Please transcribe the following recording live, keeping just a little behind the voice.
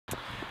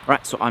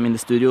Alright, so I'm in the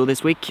studio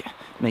this week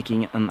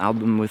making an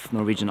album with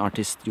Norwegian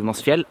artist Jonas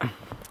Fjeld,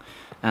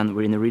 and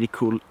we're in a really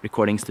cool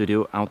recording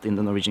studio out in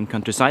the Norwegian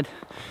countryside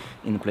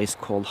in a place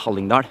called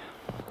Hallingdal.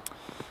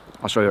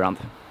 I'll show you around.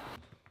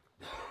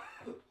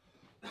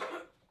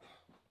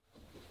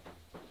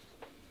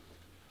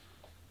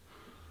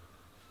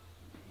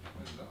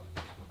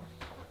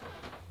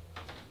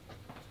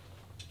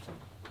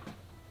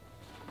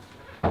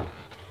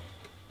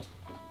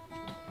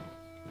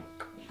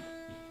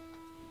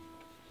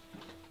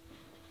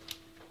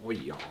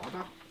 Oj, ja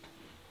da.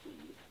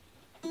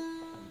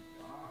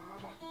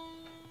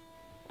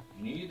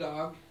 Ny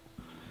dag.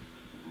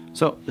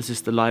 So this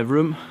is the live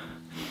room,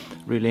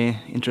 really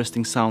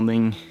interesting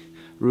sounding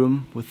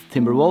room with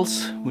timber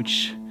walls,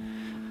 which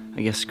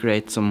I guess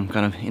create some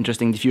kind of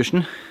interesting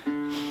diffusion.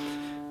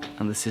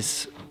 And this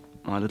is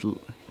my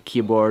little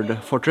keyboard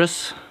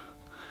fortress,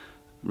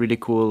 really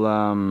cool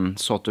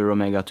Sauter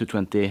Omega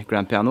 220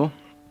 grand piano,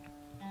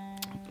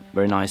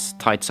 very nice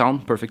tight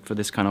sound, perfect for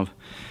this kind of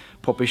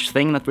popish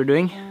thing that we're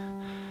doing.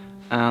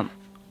 And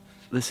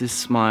this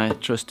is my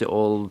trusty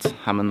old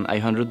Hammond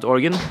 800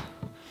 organ.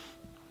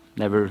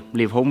 Never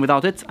leave home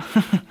without it.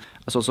 I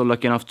was also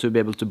lucky enough to be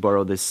able to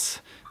borrow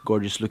this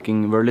gorgeous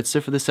looking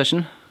Wurlitzer for this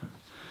session.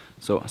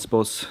 So I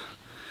suppose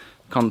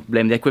can't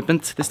blame the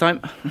equipment this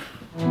time.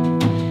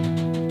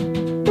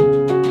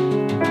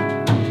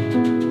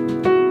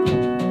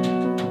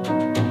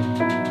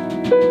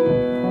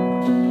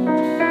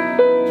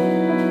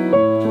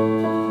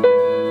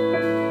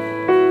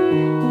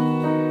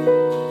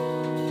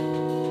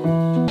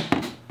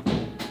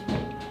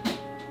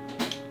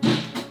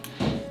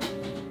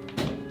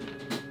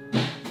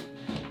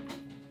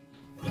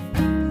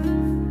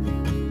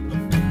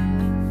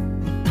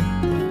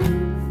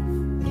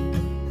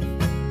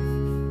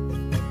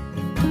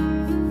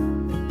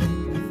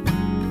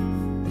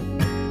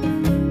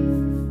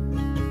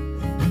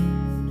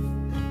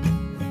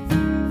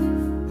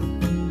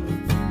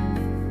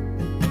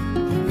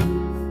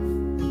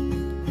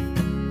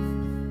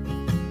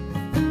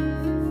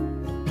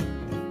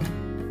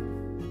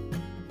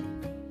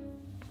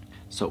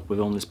 So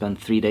we've only spent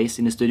 3 days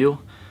in the studio,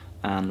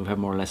 and we have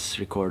more or less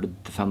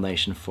recorded the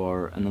foundation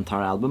for an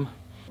entire album.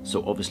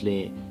 So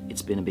obviously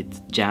it's been a bit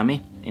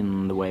jammy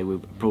in the way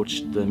we've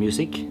approached the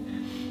music,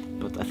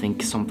 but I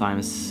think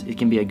sometimes it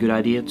can be a good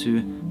idea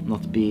to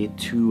not be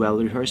too well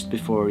rehearsed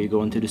before you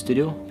go into the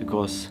studio,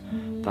 because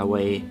that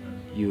way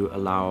you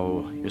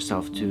allow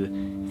yourself to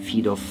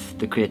feed off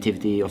the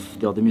creativity of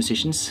the other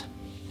musicians.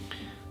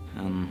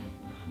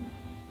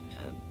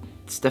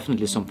 It's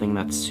definitely something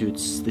that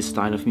suits this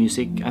style of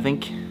music, I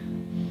think,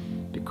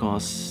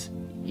 because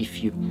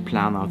if you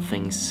plan out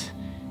things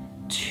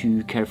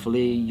too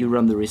carefully, you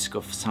run the risk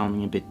of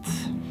sounding a bit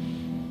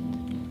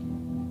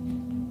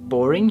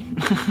boring.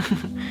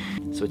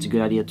 So it's a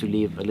good idea to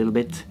leave a little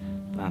bit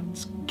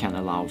that can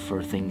allow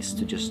for things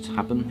to just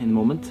happen in the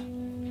moment.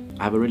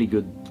 I have a really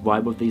good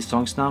vibe of these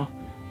songs now.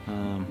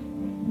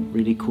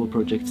 Really cool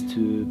projects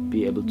to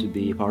be able to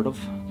be a part of.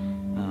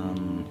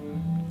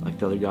 Like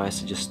the other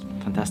guys, just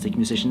fantastic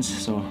musicians,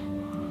 so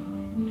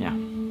yeah,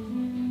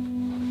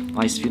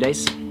 nice few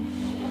days.